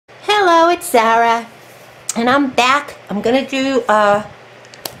it's Sara, and I'm back. I'm gonna do a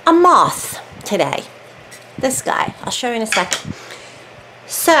moth today. This guy, I'll show you in a second.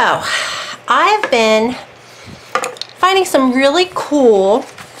 So, I've been finding some really cool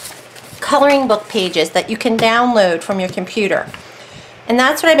coloring book pages that you can download from your computer. And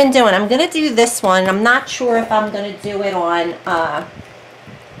that's what I've been doing. I'm gonna do this one. I'm not sure if I'm gonna do it on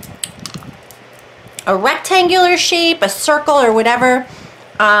a rectangular shape, a circle, or whatever.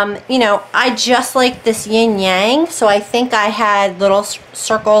 You know, I just like this yin yang, so I think I had little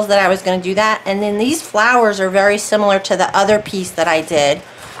circles that I was going to do that. And then these flowers are very similar to the other piece that I did.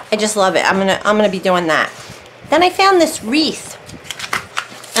 I just love it. I'm gonna be doing that. Then I found this wreath,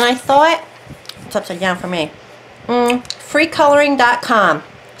 and I thought it's upside down for me. Freecoloring.com.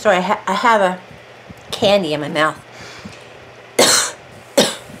 Sorry, I have a candy in my mouth.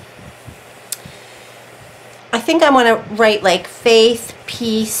 I think I want to write like faith,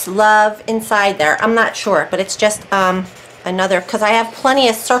 peace, love inside there. I'm not sure, but it's just another, because I have plenty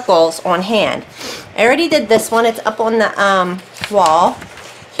of circles on hand. I already did this one. It's up on the wall.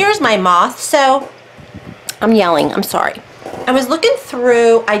 Here's my moth. So I'm yelling. I'm sorry. I was looking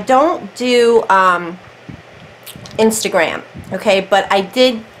through. I don't do Instagram, okay, but I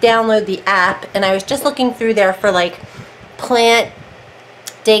did download the app, and I was just looking through there for like plant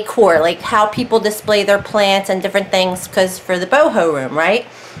decor, like how people display their plants and different things, because for the boho room, right?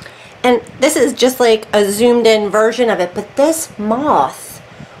 And this is just like a zoomed in version of it, but this moth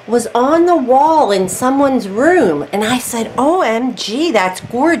was on the wall in someone's room, and I said, OMG, that's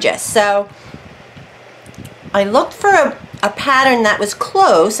gorgeous. So I looked for a pattern that was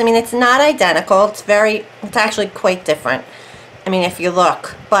close. I mean, it's not identical. It's actually quite different. I mean, if you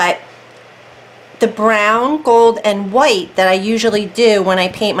look, but the brown, gold, and white that I usually do when I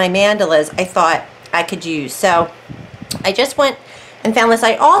paint my mandalas, I thought I could use. So I just went and found this.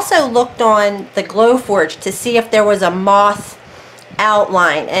 I also looked on the Glowforge to see if there was a moth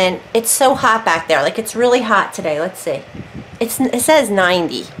outline, and it's so hot back there. Like, it's really hot today. Let's see. It says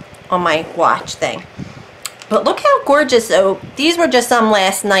 90 on my watch thing. But look how gorgeous. So these were just some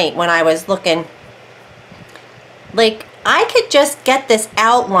last night when I was looking. Like, I could just get this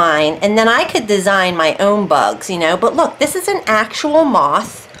outline, and then I could design my own bugs, you know. But look, this is an actual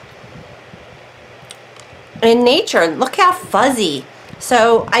moth in nature. Look how fuzzy.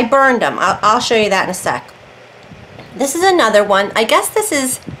 So I burned them. I'll show you that in a sec. This is another one. I guess this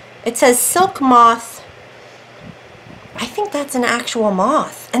is, it says silk moth. I think that's an actual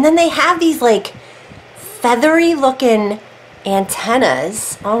moth. And then they have these like feathery looking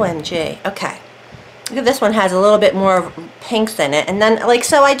antennas. OMG. Okay. Look at this one, has a little bit more of pinks in it. And then, like,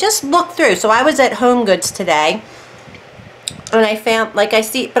 so I just looked through. So I was at Home Goods today, and I found, like, I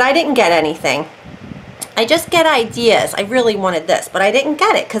see, but I didn't get anything. I just get ideas. I really wanted this, but I didn't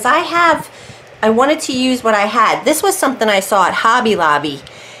get it because I wanted to use what I had. This was something I saw at Hobby Lobby,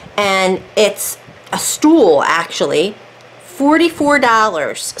 and it's a stool, actually.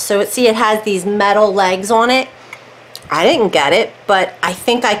 $44. So see, it has these metal legs on it. I didn't get it, but I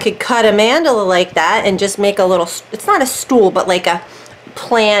think I could cut a mandala like that and just make a little, it's not a stool, but like a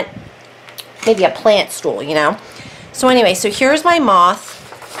plant, maybe a plant stool, you know. So anyway, so here's my moth.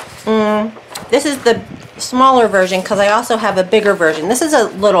 This is the smaller version because I also have a bigger version. This is a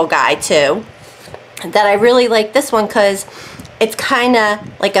little guy too, that I really like this one because it's kind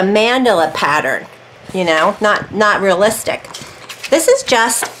of like a mandala pattern, you know, not realistic. This is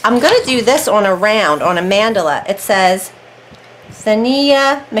just, I'm going to do this on a round, on a mandala. It says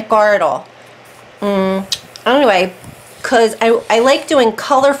Sania McArdle. Anyway, because I like doing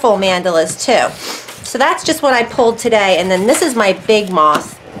colorful mandalas too. So that's just what I pulled today. And then this is my big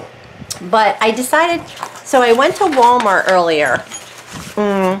moth. But I decided, so I went to Walmart earlier.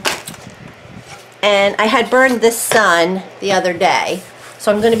 And I had burned this sun the other day.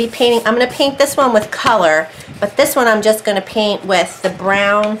 So I'm going to be painting, I'm going to paint this one with color, but this one I'm just going to paint with the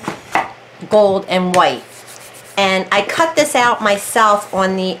brown, gold, and white. And I cut this out myself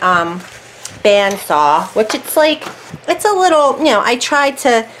on the bandsaw, which it's like, it's a little, you know, I tried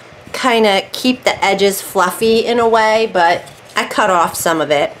to kind of keep the edges fluffy in a way, but I cut off some of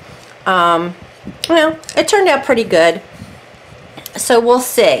it. You know, it turned out pretty good. So we'll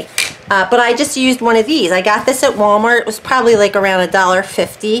see. But I just used one of these. I got this at Walmart. It was probably like around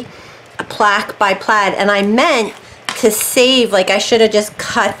 $1.50, a plaque by Plaid. And I meant to save, like I should have just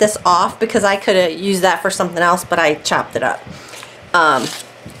cut this off because I could have used that for something else, but I chopped it up.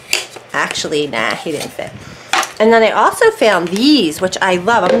 Actually, nah, he didn't fit. And then I also found these, which I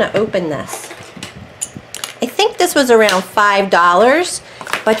love. I'm going to open this. I think this was around $5,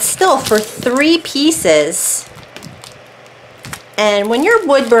 but still for 3 pieces, And when you're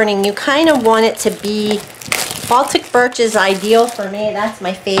wood burning, you kind of want it to be, Baltic birch is ideal for me. That's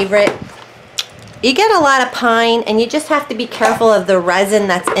my favorite. You get a lot of pine, and you just have to be careful of the resin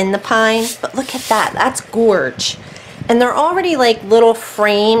that's in the pine. But look at that. That's gorge. And they're already like little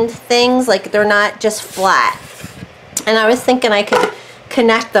framed things. Like they're not just flat. And I was thinking I could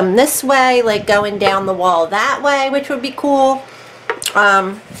connect them this way, like going down the wall that way, which would be cool.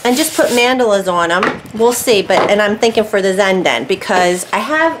 And just put mandalas on them. We'll see. And I'm thinking for the Zenden, because I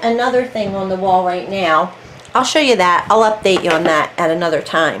have another thing on the wall right now. I'll show you that. I'll update you on that at another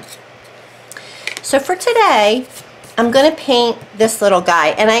time. So for today, I'm going to paint this little guy.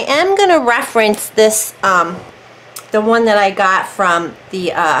 And I am going to reference this, the one that I got from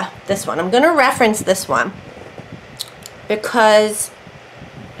the this one. I'm going to reference this one because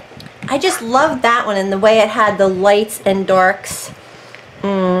I just loved that one and the way it had the lights and darks.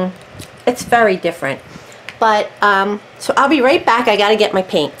 It's very different. But, so I'll be right back. I got to get my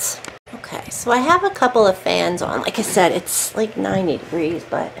paints. Okay, so I have a couple of fans on. Like I said, it's like 90 degrees,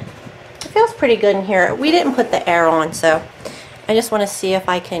 but it feels pretty good in here. We didn't put the air on, so I just want to see if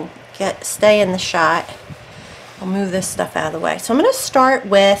I can stay in the shot. I'll move this stuff out of the way. So I'm going to start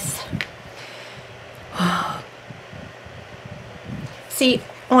with, see,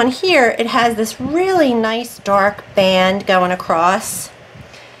 on here it has this really nice dark band going across.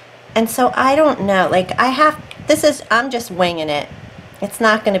 And so I don't know, like I'm just winging it. It's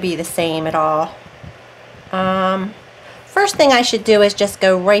not going to be the same at all. First thing I should do is just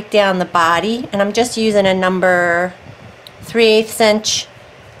go right down the body, and I'm just using a number 3/8 inch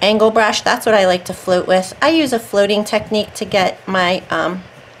angle brush. That's what I like to float with. I use a floating technique to get my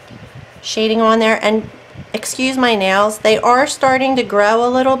shading on there. And excuse my nails, they are starting to grow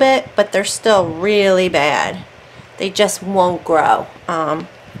a little bit, but they're still really bad. They just won't grow.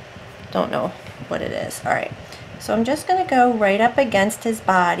 Don't know what it is. Alright, so I'm just going to go right up against his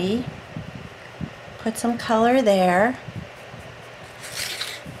body, put some color there,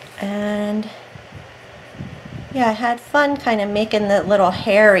 and yeah, I had fun kind of making the little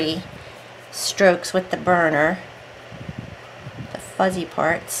hairy strokes with the burner, the fuzzy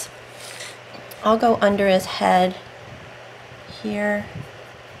parts. I'll go under his head here,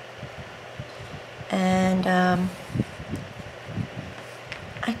 and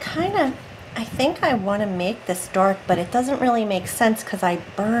I think I want to make this dark, but it doesn't really make sense because I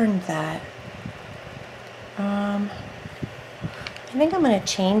burned that. I think I'm going to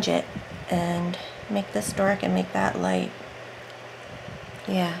change it and make this dark and make that light.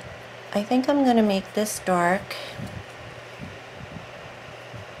 Yeah, I think I'm going to make this dark.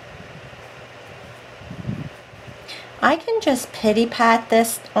 I can just pity pat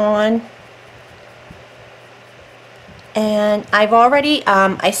this on. And I've already,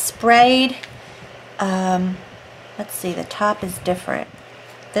 I sprayed, let's see, the top is different.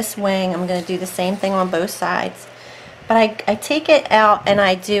 This wing, I'm going to do the same thing on both sides. But I take it out and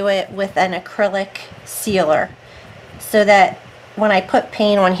I do it with an acrylic sealer so that when I put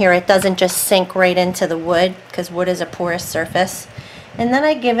paint on here, it doesn't just sink right into the wood, because wood is a porous surface. And then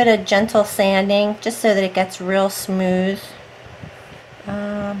I give it a gentle sanding just so that it gets real smooth.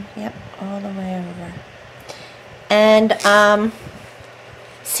 Yep, all the way over. And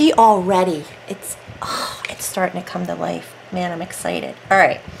see, already it's starting to come to life. Man, I'm excited. All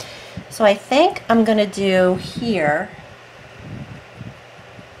right, so I think I'm gonna do here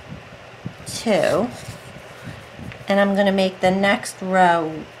two, and I'm gonna make the next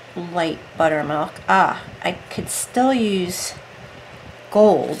row light buttermilk. I could still use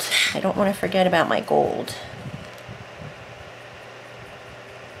gold. I don't want to forget about my gold.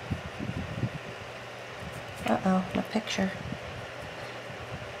 Uh-oh, my picture.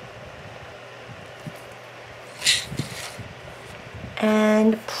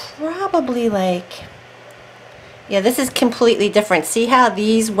 And probably like, yeah, this is completely different. See how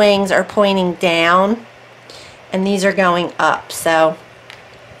these wings are pointing down and these are going up. So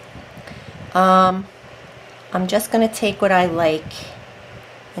I'm just going to take what I like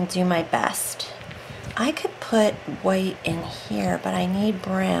and do my best. I could put white in here, but I need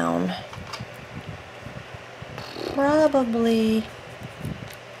brown. Probably,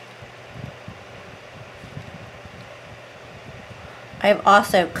 I've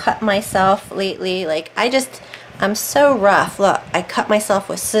also cut myself lately, like I'm so rough. Look, I cut myself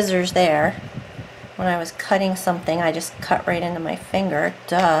with scissors there. When I was cutting something, I just cut right into my finger.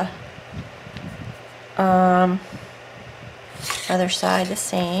 Duh. Other side the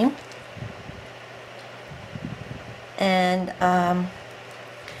same. And,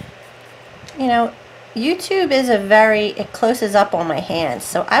 you know, YouTube is it closes up on my hands.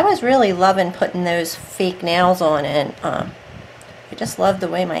 So I was really loving putting those fake nails on, and I just love the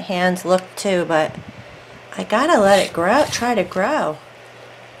way my hands look too, but I gotta let it grow, try to grow.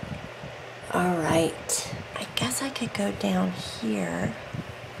 All right, I guess I could go down here,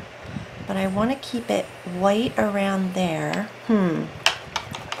 but I want to keep it white around there.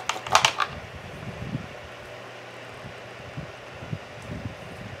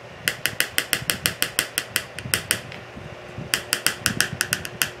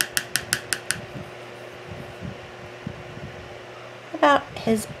 About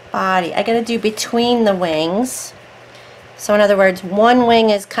his body. I gotta do between the wings. So in other words, one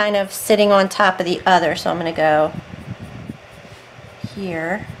wing is kind of sitting on top of the other, so I'm gonna go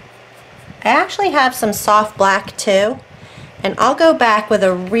here. I actually have some soft black too, and I'll go back with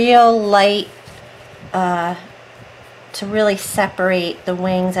a real light to really separate the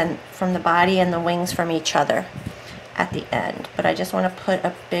wings and from the body and the wings from each other at the end. But I just want to put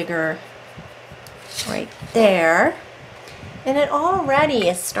a bigger right there. And it already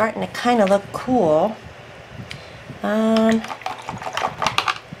is starting to kind of look cool. I'm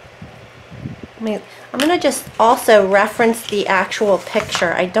going to just also reference the actual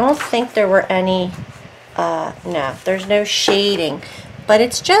picture. I don't think there were any, no, there's no shading. But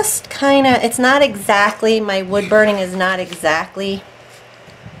it's just kind of, it's not exactly, my wood burning is not exactly,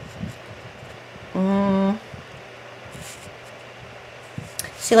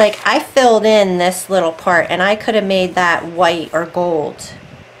 see, like, I filled in this little part, and I could have made that white or gold,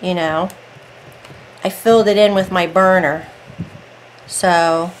 you know. I filled it in with my burner.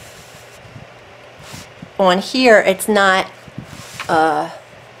 So, on here, it's not,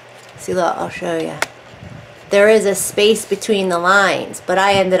 see, look, I'll show you. There is a space between the lines, but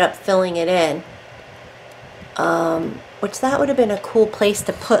I ended up filling it in. Which that would have been a cool place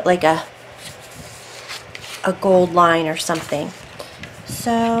to put, like, a gold line or something.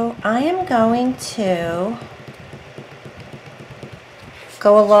 So I am going to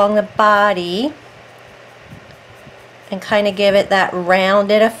go along the body and kind of give it that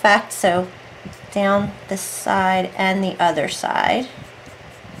rounded effect, so down this side and the other side.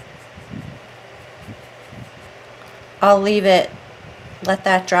 I'll leave it, let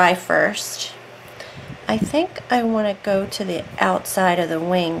that dry first. I think I want to go to the outside of the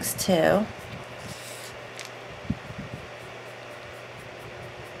wings too.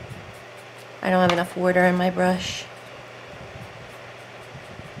 I don't have enough water in my brush.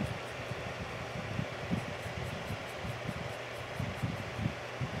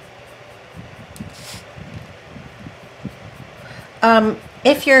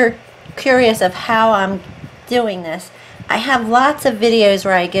 If you're curious of how I'm doing this, I have lots of videos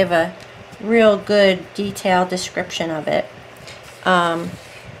where I give a real good detailed description of it.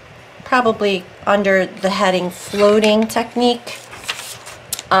 Probably under the heading floating technique.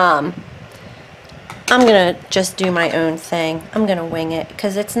 I'm gonna just do my own thing. I'm gonna wing it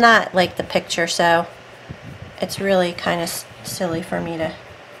because it's not like the picture, so it's really kind of silly for me to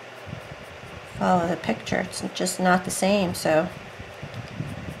follow the picture. It's just not the same, so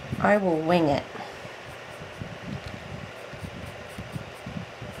I will wing it.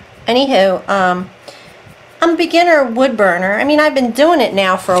 Anywho, I'm a beginner wood burner. I mean, I've been doing it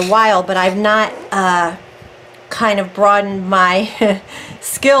now for a while, but I've not kind of broadened my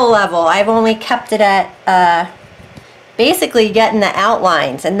skill level. I've only kept it at basically getting the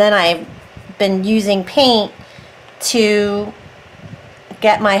outlines, and then I've been using paint to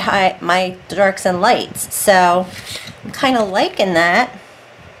get my darks and lights. So I'm kind of liking that.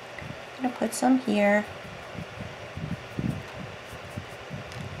 I'm gonna put some here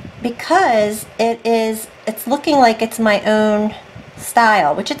because it's looking like it's my own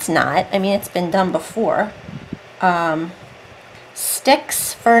style, which it's not. I mean, it's been done before.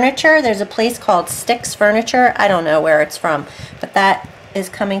 Sticks Furniture, there's a place called Sticks Furniture. I don't know where it's from, but that is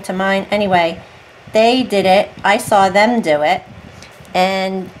coming to mind. Anyway, they did it. I saw them do it,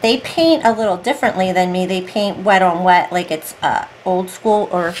 and they paint a little differently than me. They paint wet on wet, like it's old school,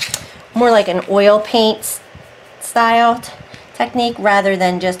 or more like an oil paint style technique rather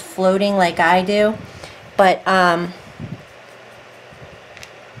than just floating like I do. But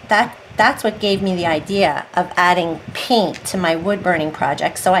that's what gave me the idea of adding paint to my wood burning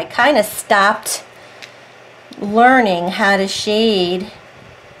project. So I kind of stopped learning how to shade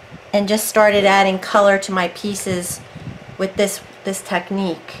and just started adding color to my pieces with this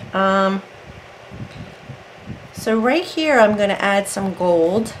technique. So right here I'm going to add some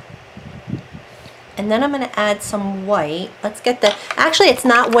gold, and then I'm going to add some white. Let's get the, actually it's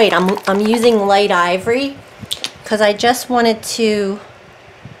not white, I'm using light ivory because I just wanted to,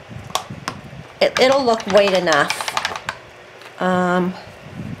 it'll look white enough. I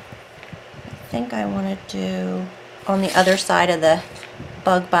think I want to do, on the other side of the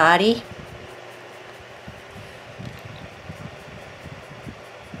bug body.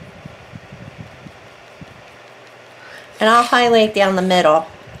 And I'll highlight down the middle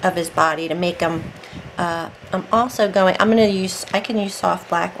of his body to make him, I'm also going, I can use soft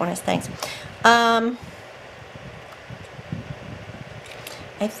black on his things. I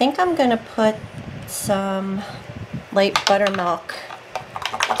think I'm going to put some light buttermilk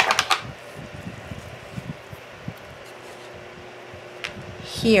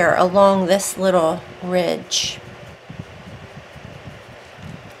here along this little ridge.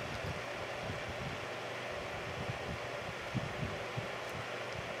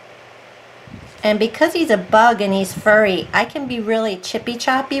 And because he's a bug and he's furry, I can be really chippy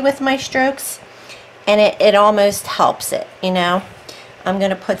choppy with my strokes, and it almost helps it, you know. I'm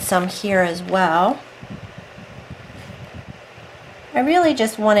going to put some here as well. I really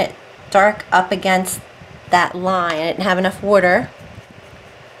just want it dark up against that line. I didn't have enough water.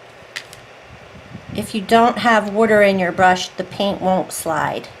 If you don't have water in your brush, the paint won't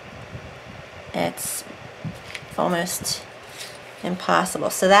slide. It's almost impossible.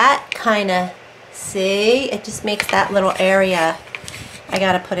 So that kind of, see, it just makes that little area. I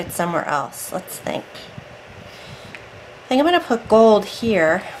gotta put it somewhere else. Let's think. I think I'm gonna put gold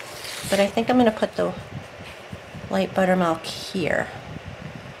here, but I think I'm gonna put the light buttermilk here.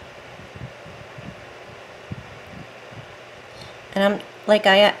 And I'm, like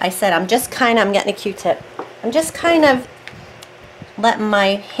I said, I'm getting a Q-tip. I'm just kind of letting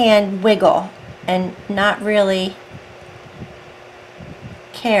my hand wiggle and not really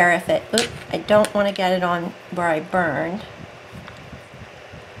care if it, oops, I don't want to get it on where I burned.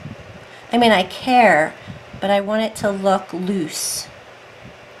 I mean, I care, but I want it to look loose.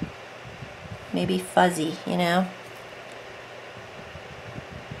 Maybe fuzzy, you know?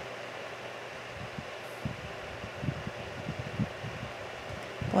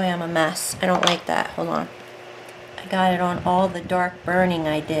 Boy, I'm a mess. I don't like that. Hold on. I got it on all the dark burning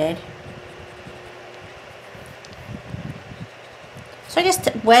I did. So I just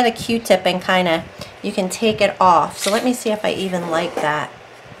wet a Q-tip and kind of, you can take it off. So let me see if I even like that.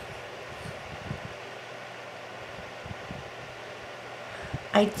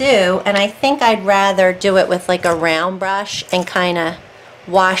 I do, and I think I'd rather do it with like a round brush and kind of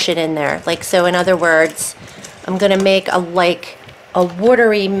wash it in there. Like, so in other words, I'm going to make a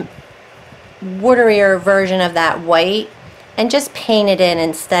waterier version of that white and just paint it in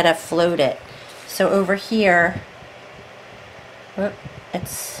instead of float it. So over here, I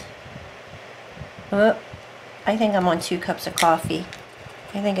think I'm on 2 cups of coffee.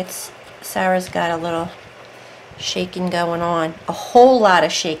 I think Sarah's got a little shaking going on. A whole lot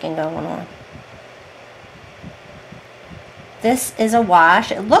of shaking going on. This is a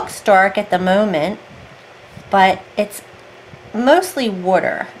wash. It looks dark at the moment, but it's mostly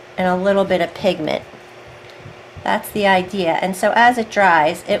water and a little bit of pigment. That's the idea. And so as it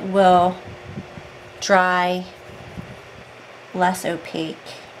dries, it will dry less opaque.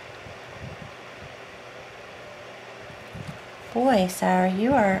 Boy, Sarah,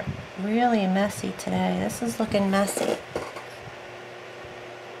 you are really messy today. This is looking messy.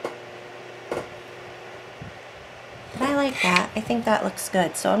 But I like that. I think that looks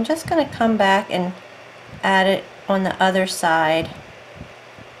good. So I'm just going to come back and add it on the other side.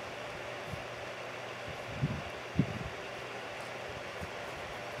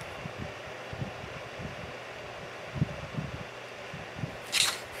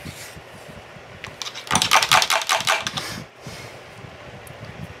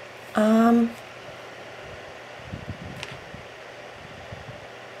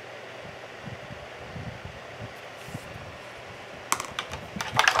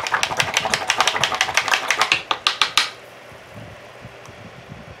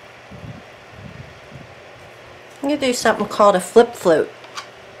 I'm going to do something called a flip float.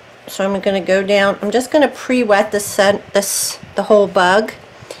 So I'm going to go down, I'm just going to pre-wet the whole bug,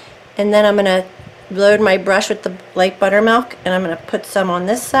 and then I'm going to load my brush with the light buttermilk, and I'm going to put some on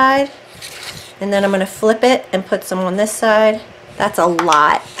this side, and then I'm going to flip it and put some on this side. That's a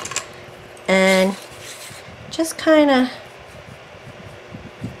lot. And just kind of,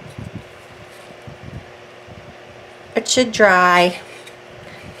 it should dry.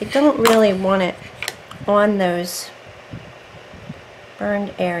 I don't really want it on those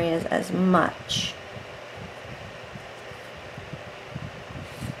burned areas as much.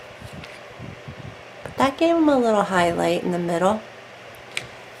 But that gave them a little highlight in the middle.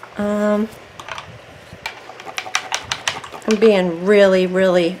 I'm being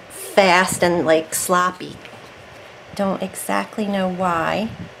really fast and like sloppy. Don't exactly know why.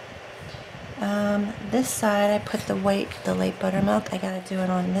 This side I put the light buttermilk. I gotta do it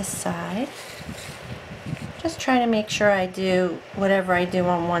on this side. Just trying to make sure I do whatever I do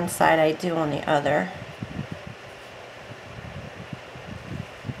on one side I do on the other.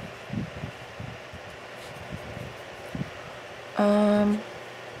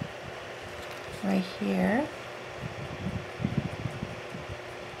 Right here.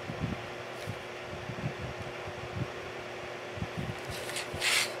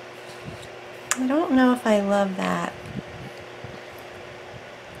 I don't know if I love that.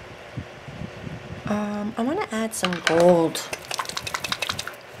 I want to add some gold.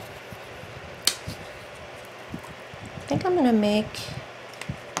 I think I'm going to make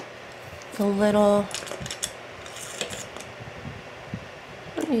a little,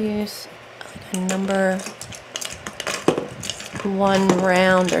 I'm going to use like a number 1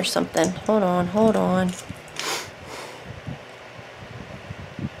 round or something. Hold on, hold on.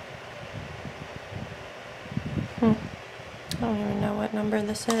 I don't even know what number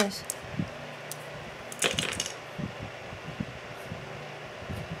this is.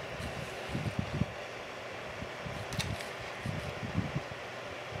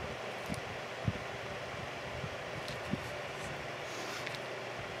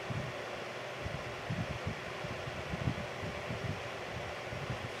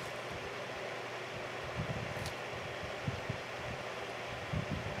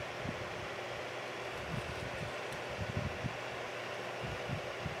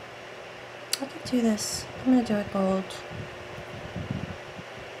 I could do this. I'm going to do it gold.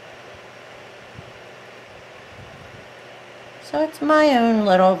 So it's my own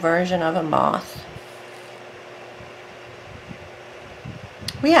little version of a moth.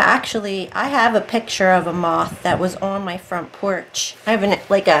 Well, yeah, actually, I have a picture of a moth that was on my front porch. I have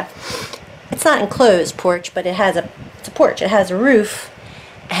it's not enclosed porch, but it's a porch. It has a roof,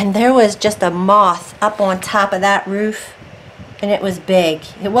 and there was just a moth up on top of that roof. And it was big.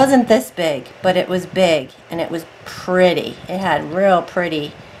 It wasn't this big, but it was big, and it was pretty. It had real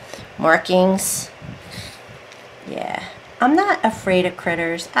pretty markings. Yeah. I'm not afraid of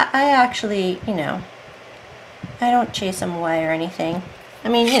critters. I actually, you know, I don't chase them away or anything. I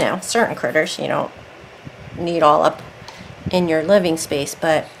mean, you know, certain critters you don't need all up in your living space,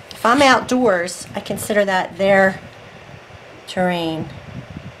 but if I'm outdoors, I consider that their terrain.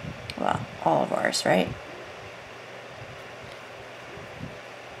 Well, all of ours, right?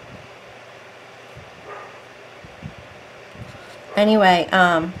 Anyway,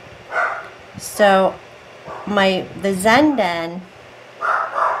 so the Zen Den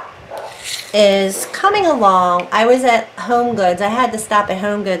is coming along. I was at Home Goods. I had to stop at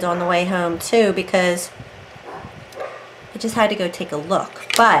Home Goods on the way home too because I just had to go take a look.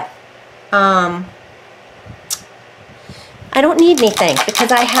 But I don't need anything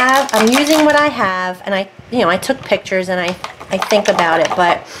because I'm using what I have, and I took pictures and I think about it,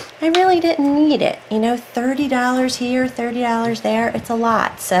 but I really didn't need it. You know, $30 here, $30 there, it's a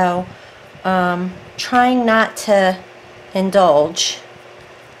lot. So trying not to indulge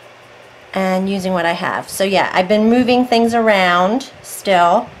and using what I have. So yeah, I've been moving things around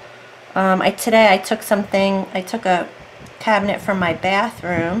still. Today I took a cabinet from my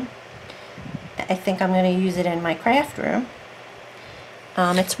bathroom. I think I'm going to use it in my craft room.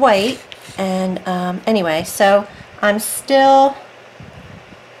 It's white, and anyway, so I'm still,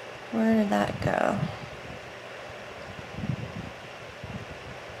 where did that go?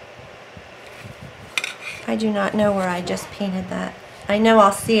 I do not know where I just painted that. I know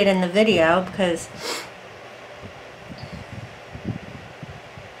I'll see it in the video because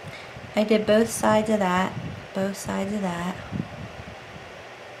I did both sides of that, both sides of that.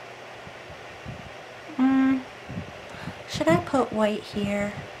 Should I put white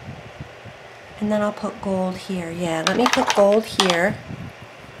here? And then I'll put gold here. Yeah, let me put gold here.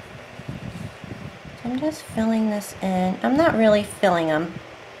 I'm just filling this in. I'm not really filling, I'm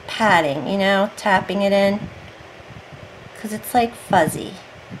patting, you know, tapping it in. Because it's like fuzzy.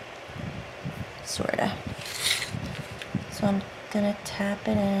 Sorta. So I'm gonna tap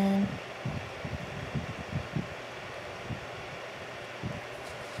it in.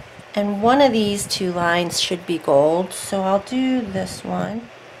 And one of these two lines should be gold, so I'll do this one.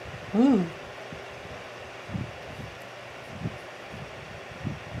 Ooh.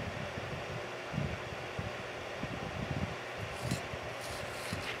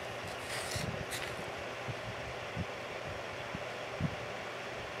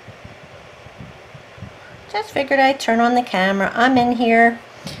 Just figured I'd turn on the camera. I'm in here.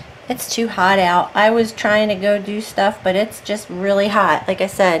 It's too hot out. I was trying to go do stuff, but it's just really hot. Like I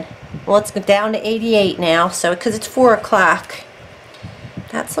said, well, it's down to 88 now, so because it's 4 o'clock.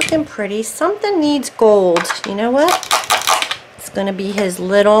 That's looking pretty. Something needs gold. You know what? It's going to be his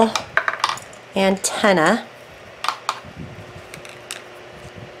little antenna.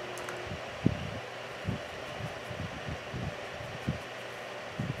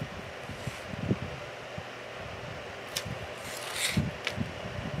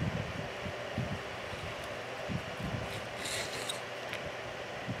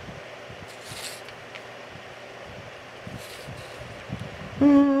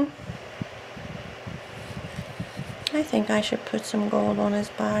 I think I should put some gold on his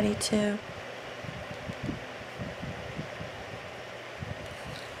body too.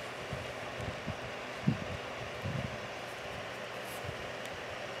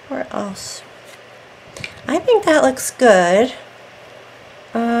 Where else? I think that looks good.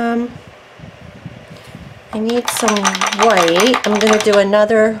 I need some white. I'm going to do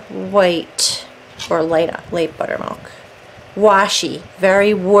another white or light buttermilk. Washy,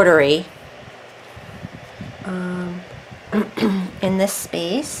 very watery. In this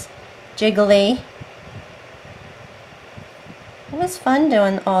space. Jiggly. It was fun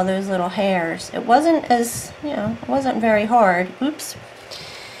doing all those little hairs. It wasn't as, you know, it wasn't very hard. Oops.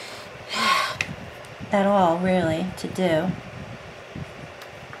 At all, really, to do.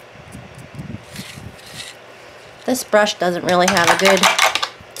 This brush doesn't really have a good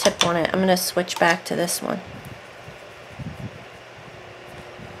tip on it. I'm going to switch back to this one.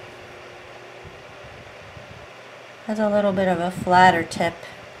 Has a little bit of a flatter tip.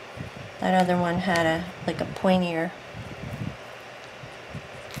 That other one had a like a pointier.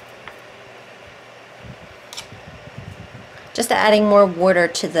 Just adding more water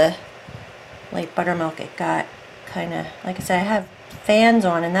to the light buttermilk. It got kind of, like I said, I have fans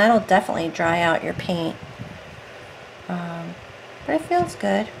on, and that'll definitely dry out your paint. But it feels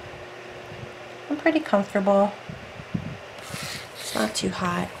good. I'm pretty comfortable. It's not too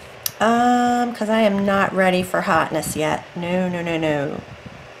hot. Because I am not ready for hotness yet. No, no, no, no.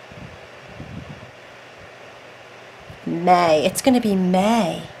 May. It's going to be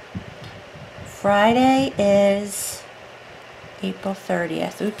May. Friday is April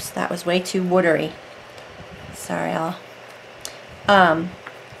 30th. Oops, that was way too watery. Sorry, y'all.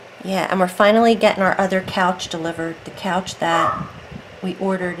 Yeah, and we're finally getting our other couch delivered. The couch that we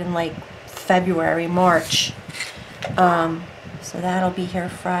ordered in like February, March. So that'll be here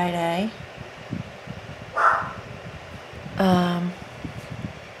Friday. And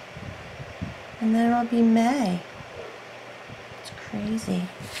then it'll be May. It's crazy.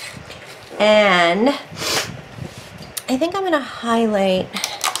 And I think I'm going to highlight.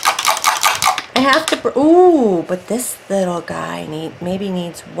 I have to, ooh, but this little guy maybe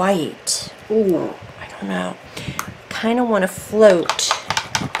needs white. Ooh, I don't know. Kind of want to float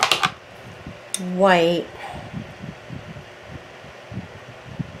white.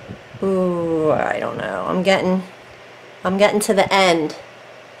 Ooh, I don't know. I'm getting to the end.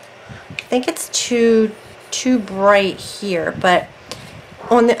 I think it's too bright here, but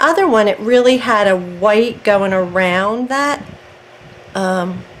on the other one it really had a white going around that.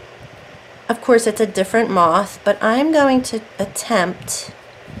 Of course it's a different moth, but I'm going to attempt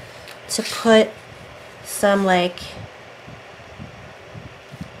to put some like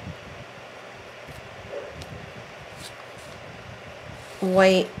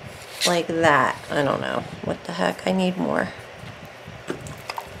white like that. I don't know. What the heck? I need more.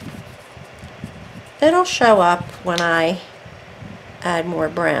 It'll show up when I add more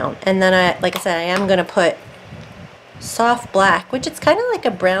brown. And then like I said, I am going to put soft black, which it's kind of like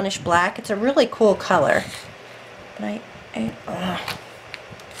a brownish black. It's a really cool color. But I'm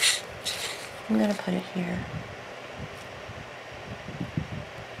going to put it here.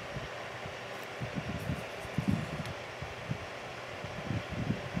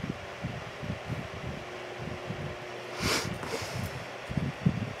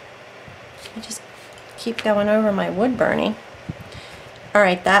 I just keep going over my wood burning.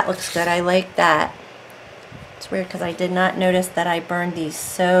 Alright, that looks good. I like that. It's weird because I did not notice that I burned these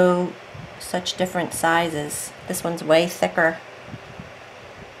such different sizes. This one's way thicker.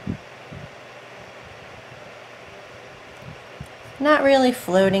 Not really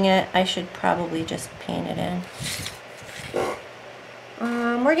floating it. I should probably just paint it in.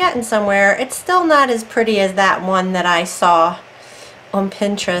 We're getting somewhere. It's still not as pretty as that one that I saw on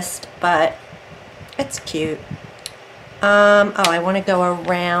Pinterest, but it's cute. Oh, I want to go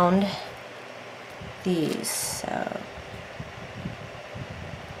around these, so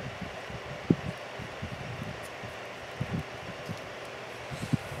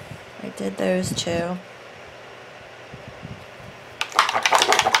I did those two.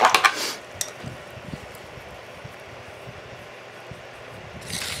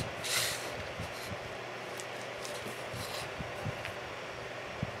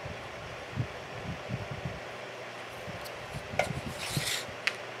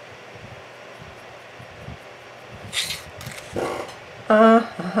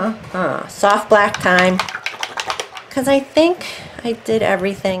 Soft black time. Because I think I did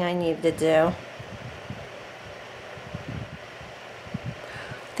everything I needed to do.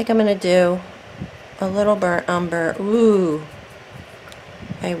 I think I'm going to do a little burnt umber. Ooh,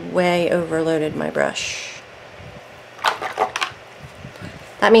 I way overloaded my brush.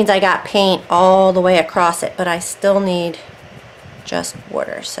 That means I got paint all the way across it, but I still need just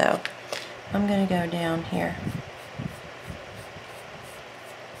water. So I'm going to go down here.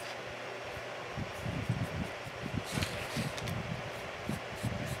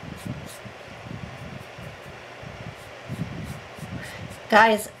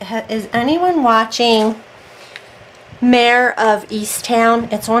 Guys, is anyone watching Mayor of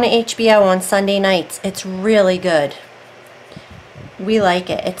Easttown? It's on HBO on Sunday nights. It's really good. We like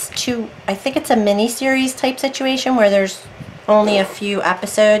it. I think it's a mini-series type situation where there's only a few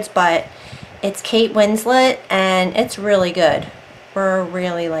episodes, but it's Kate Winslet and it's really good. We're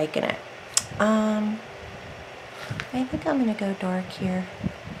really liking it. I think I'm gonna go dark here.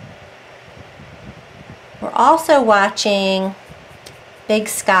 We're also watching Big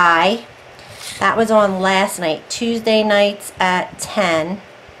Sky. That was on last night, Tuesday nights at 10.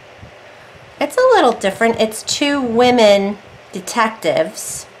 It's a little different. It's two women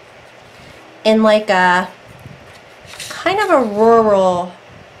detectives in like a kind of a rural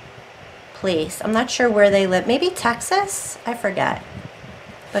place. I'm not sure where they live. Maybe Texas? I forget.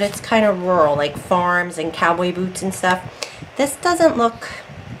 But it's kind of rural, like farms and cowboy boots and stuff. This doesn't look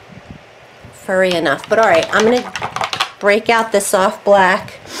furry enough. But alright, I'm going to break out the soft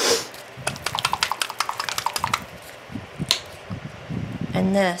black.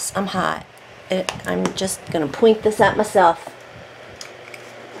 And this, I'm hot. I'm just going to point this at myself.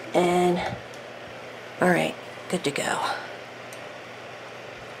 And, alright, good to go.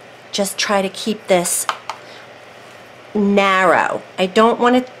 Just try to keep this narrow. I don't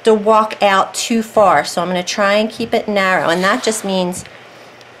want it to walk out too far, so I'm going to try and keep it narrow. And that just means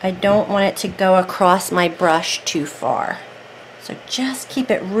I don't want it to go across my brush too far. So just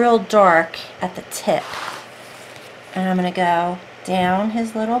keep it real dark at the tip. And I'm going to go down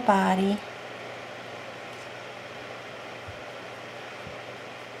his little body.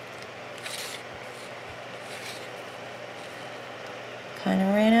 Kind of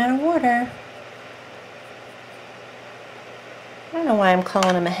ran out of water. I don't know why I'm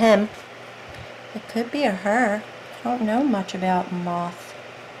calling him a him. It could be a her. I don't know much about moth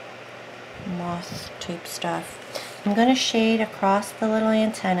type stuff. I'm going to shade across the little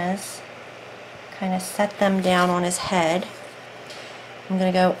antennas, kind of set them down on his head. I'm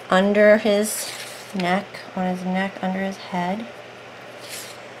going to go under his neck, under his head.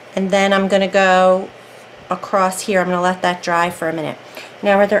 And then I'm going to go across here. I'm going to let that dry for a minute.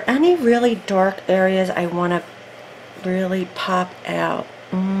 Now, are there any really dark areas I want to really pop out?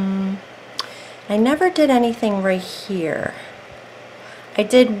 I never did anything right here. I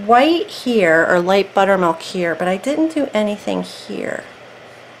did white here, or light buttermilk here, but I didn't do anything here.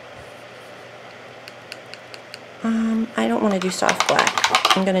 I don't want to do soft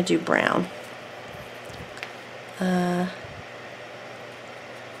black. I'm going to do brown.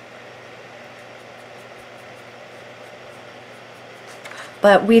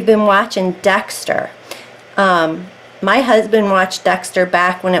 But we've been watching Dexter. My husband watched Dexter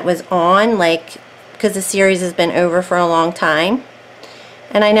back when it was on, like, because the series has been over for a long time.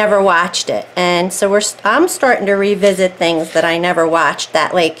 And I never watched it. And so I'm starting to revisit things that I never watched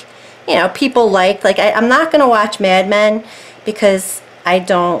that, like, you know, people liked. Like, I'm not going to watch Mad Men because I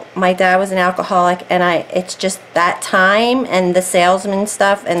don't, my dad was an alcoholic, and it's just that time and the salesman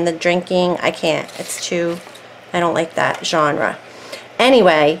stuff and the drinking, I can't. It's too, I don't like that genre.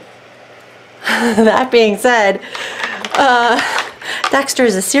 Anyway, that being said, Dexter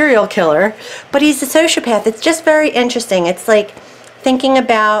is a serial killer, but he's a sociopath. It's just very interesting. It's like thinking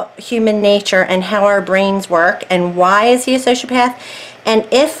about human nature and how our brains work and why is he a sociopath, and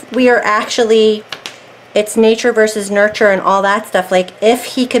if we are actually, it's nature versus nurture and all that stuff, like if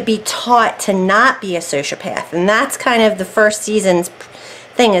he could be taught to not be a sociopath. And that's kind of the first season's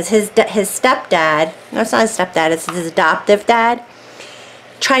thing, is his stepdad, no, it's not his stepdad, it's his adoptive dad,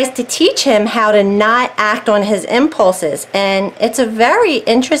 tries to teach him how to not act on his impulses. And it's a very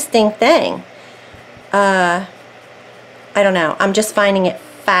interesting thing. I don't know, I'm just finding it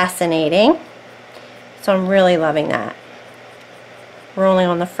fascinating. So I'm really loving that. We're only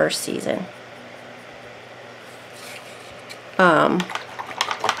on the first season.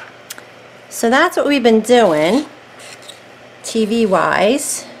 So that's what we've been doing,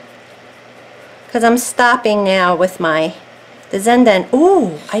 TV-wise. Because I'm stopping now with the Zenden.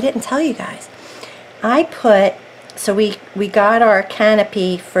 Ooh, I didn't tell you guys. I put So we got our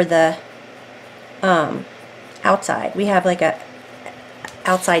canopy for the outside. We have like a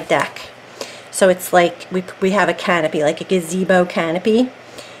outside deck. So it's like we have a canopy, like a gazebo canopy.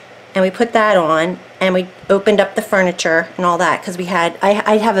 And we put that on, and we opened up the furniture and all that, because we had,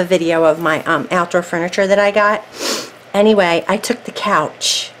 I have a video of my outdoor furniture that I got. Anyway, I took the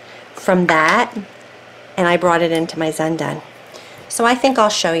couch from that, and I brought it into my Zen den. So I think I'll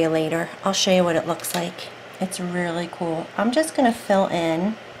show you later. I'll show you what it looks like. It's really cool. I'm just going to fill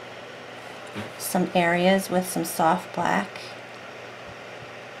in some areas with some soft black.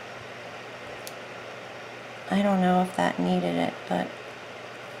 I don't know if that needed it, but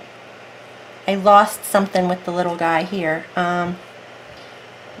I lost something with the little guy here.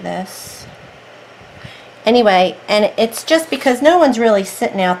 This. Anyway, and it's just because no one's really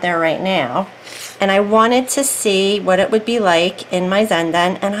sitting out there right now. And I wanted to see what it would be like in my Zen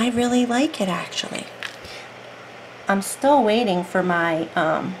den, and I really like it actually. I'm still waiting for my,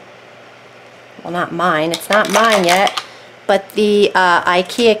 well, not mine, it's not mine yet, but the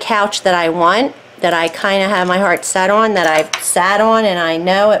IKEA couch that I want, that I kind of have my heart set on, that I've sat on, and I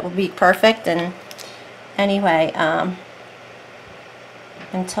know it will be perfect. And anyway,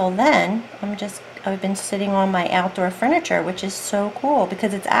 until then, I've been sitting on my outdoor furniture, which is so cool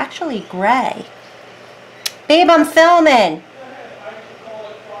because it's actually gray. Babe, I'm filming.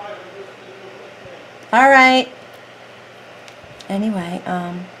 All right. Anyway,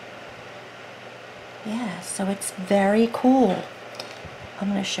 yeah, so it's very cool. I'm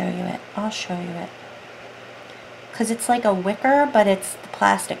going to show you it. I'll show you it. Because it's like a wicker, but it's the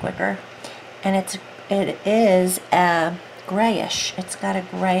plastic wicker. And it is grayish. It's got a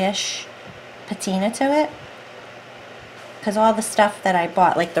grayish patina to it. Because all the stuff that I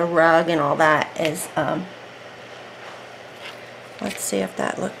bought, like the rug and all that, is, let's see if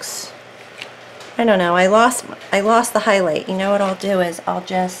that looks, I don't know, I lost the highlight. You know what I'll do is I'll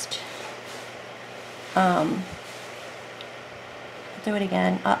just, do it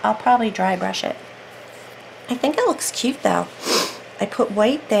again. I'll probably dry brush it. I think it looks cute though. I put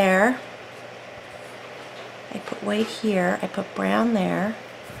white there. I put white here. I put brown there.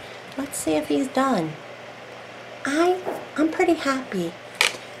 Let's see if he's done. I'm pretty happy.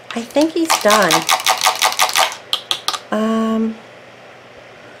 I think he's done.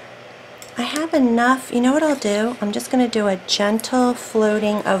 I have enough. You know what I'll do? I'm just going to do a gentle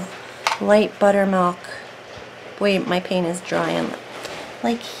floating of light buttermilk. Wait, my paint is drying.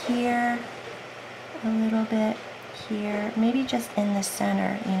 Like here, a little bit here, maybe just in the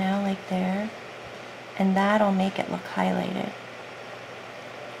center, you know, like there. And that'll make it look highlighted.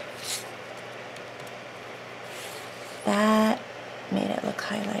 That made it look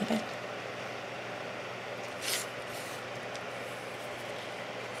highlighted.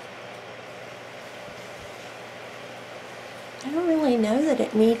 I don't really know that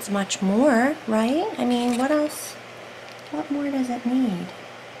it needs much more, right? I mean, what else? What more does it need?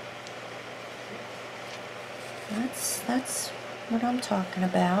 That's what I'm talking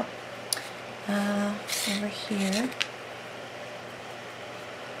about. Over here.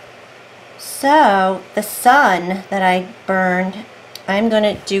 So the sun that I burned, I'm going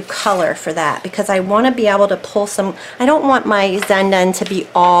to do color for that because I want to be able to pull some. I don't want my Zen den to be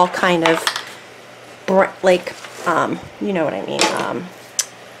all kind of like, you know what I mean,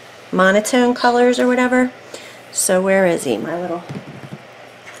 monotone colors or whatever. So where is he, my little,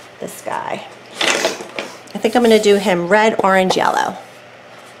 this guy? I think I'm going to do him red, orange, yellow.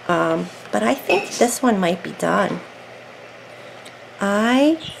 But I think this one might be done.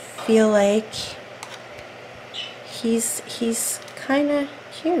 I feel like he's kind of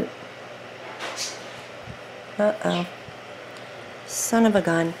cute. Uh-oh. Son of a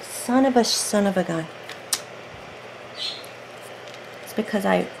gun. Son of a gun. It's because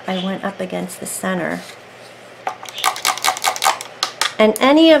I went up against the center. And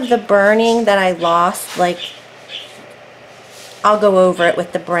any of the burning that I lost, like, I'll go over it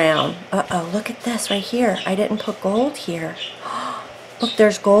with the brown. Uh-oh, look at this right here. I didn't put gold here. Look,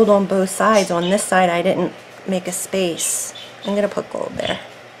 there's gold on both sides. On this side, I didn't make a space. I'm going to put gold there.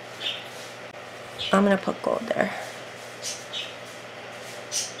 I'm going to put gold there.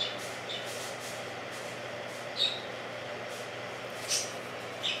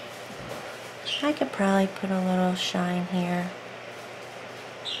 I could probably put a little shine here.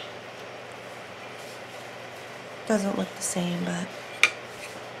 Doesn't look the same, but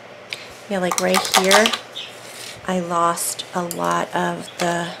yeah, like right here I lost a lot of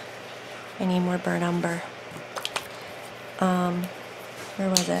the, I need more burnt umber. Where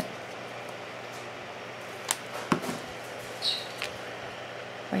was it?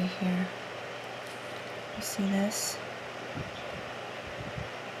 Right here. You see this?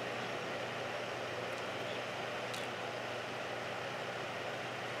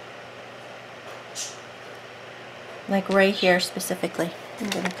 Like right here specifically. I'm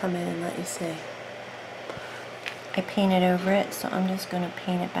going to come in and let you see. I painted over it, so I'm just going to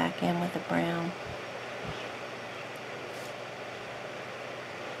paint it back in with a brown.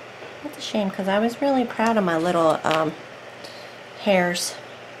 That's a shame because I was really proud of my little hairs.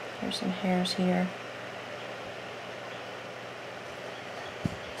 There's some hairs here.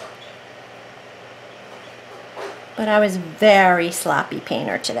 But I was very sloppy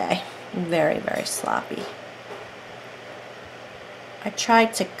painter today. Very, very sloppy. I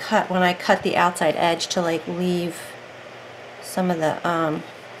tried to cut, when I cut the outside edge, to like leave some of the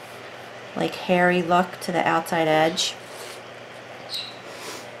like hairy look to the outside edge.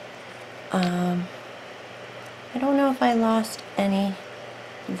 I don't know if I lost any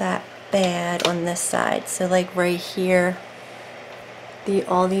that bad on this side. So like right here,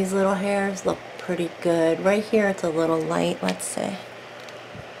 all these little hairs look pretty good. Right here it's a little light, let's see.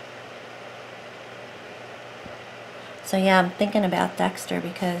 So yeah, I'm thinking about Dexter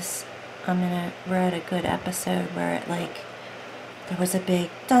because I'm gonna write a good episode where it like, there was a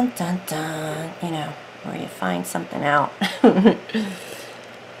big dun dun dun, you know, where you find something out.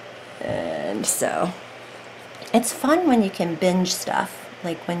 And so, it's fun when you can binge stuff,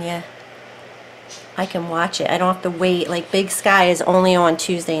 like when I can watch it. I don't have to wait. Like Big Sky is only on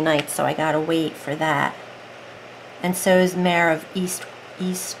Tuesday nights, so I gotta wait for that. And so is Mayor of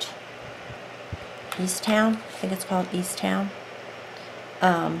Easttown. I think it's called Easttown.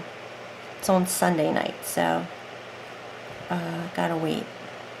 It's on Sunday night, so gotta wait.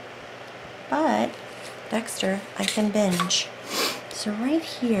 But Dexter, I can binge. So right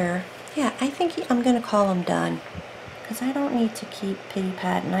here, yeah, I think I'm gonna call him done. Because I don't need to keep pity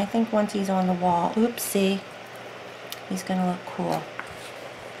patting. I think once he's on the wall, oopsie, he's going to look cool.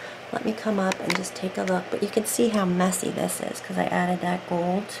 Let me come up and just take a look. But you can see how messy this is because I added that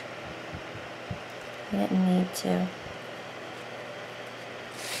gold. I didn't need to.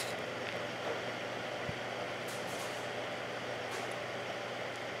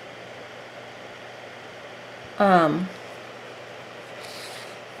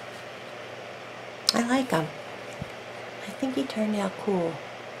 I like him. I think he turned out cool.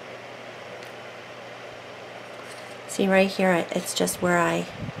 See right here, it's just where I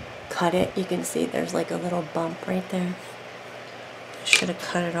cut it. You can see there's like a little bump right there. I should have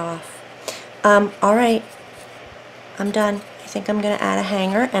cut it off. Alright, I'm done. I think I'm going to add a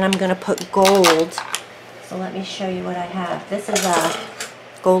hanger and I'm going to put gold. So let me show you what I have. This is a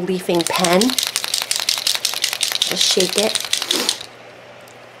gold leafing pen. Just shake it.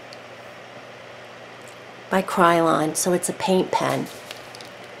 By Krylon, so it's a paint pen.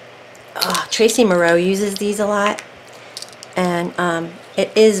 Tracy Moreau uses these a lot, and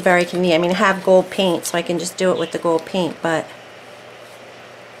it is very convenient. I mean, I have gold paint, so I can just do it with the gold paint, but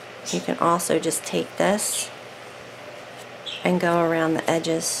you can also just take this and go around the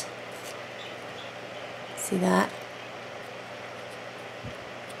edges. See that?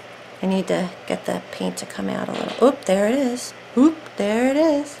 I need to get the paint to come out a little. Oop, there it is. Oop, there it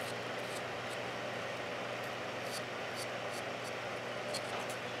is.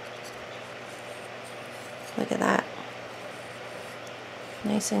 Look at that.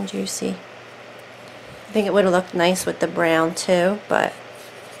 Nice and juicy. I think it would have looked nice with the brown too, but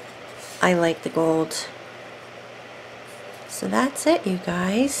I like the gold. So that's it, you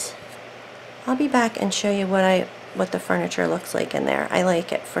guys. I'll be back and show you what the furniture looks like in there. I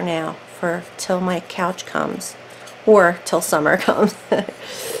like it for now, till my couch comes, or till summer comes.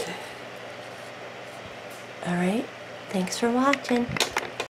 Alright, thanks for watching.